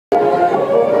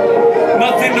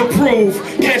to prove.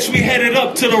 Catch me headed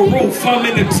up to the roof, I'm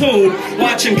in the tune,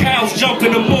 watching cows jump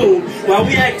in the moon. While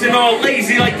we acting all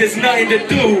lazy like there's nothing to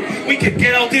do, we could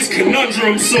get out this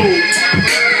conundrum soon.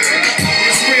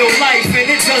 It's real life and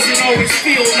it doesn't always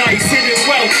feel nice. Hidden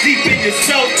wealth deep in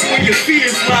yourself where your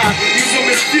fears lie. Use them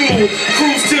as fuel,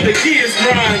 cruise till the gears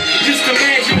grind. Just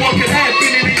imagine what could happen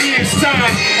in a year's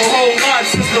time. A whole lot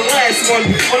since the last one.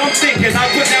 What I'm thinking, I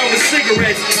put down the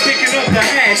cigarettes, picking up the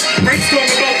hash, brainstorm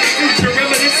about the future,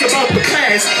 reminisce about the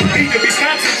past. Either be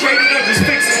concentrated or just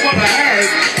fixing what I have.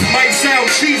 Might sound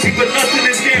cheesy, but nothing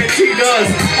is guaranteed to us.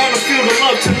 Wanna feel the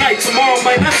love tonight, tomorrow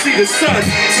might not see the sun.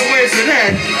 So where's it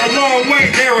at? A long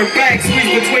way there and back,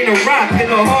 squeezed between a rock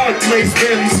and a hard place,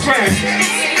 barely scratched.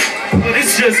 But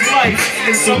it's just life,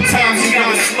 and sometimes you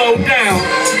gotta slow down.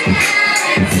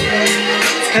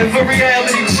 Have a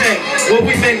reality check, what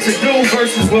we meant to do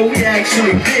versus what we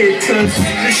actually did. Cause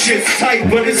this shit's tight,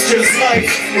 but it's just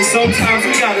life, and sometimes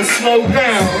we gotta slow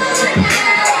down.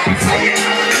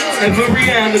 Have a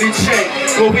reality check,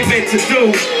 what we meant to do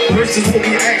versus what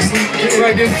we actually did.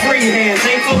 Right in free hands,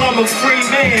 thankful I'm a free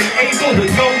man, able to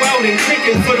go out and kick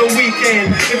it for the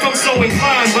weekend. If I'm so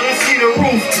inclined, but I see the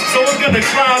roof, so I'm gonna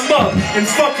climb up and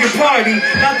fuck your party.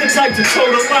 Not the type to toe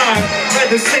the line,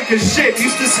 rather sink a shit.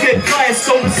 Used to skip class,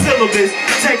 so the syllabus,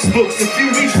 textbooks, a few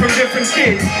weeks from different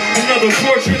kids. Another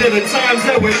portrait of the times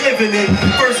that we're living in.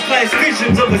 First class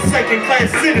visions of a second class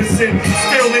citizen.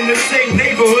 Still in the same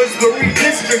neighborhoods but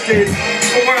redistricted.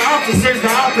 But we're officers,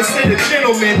 the opposite of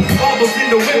gentlemen. Bubbles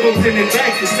into Wimbledon and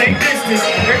back the same distance.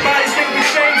 Everybody think we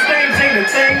change things, ain't a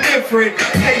thing different.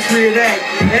 Patriot Act,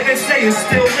 NSA is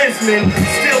still listening.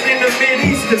 Still in the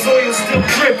Mideast, cause oil's still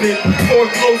dripping.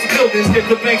 Foreclosed buildings get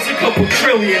the banks a couple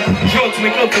trillion. Drugs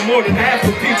make up for more than half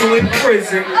the people in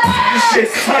prison. This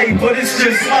shit's tight, but it's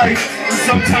just life. And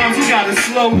sometimes we gotta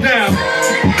slow down.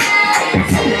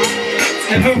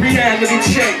 Have a reality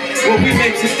check, what we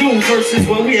meant to do versus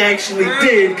what we actually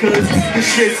did. Cause this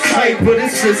shit's tight, but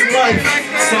it's just life.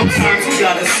 Sometimes we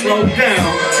gotta slow down.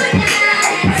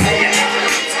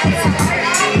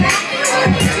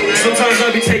 Sometimes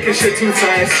I be taking shit too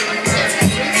fast.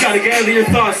 Gotta gather your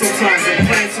thoughts sometimes and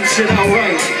plan some shit out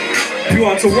right. If you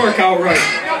want to work out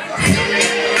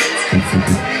right.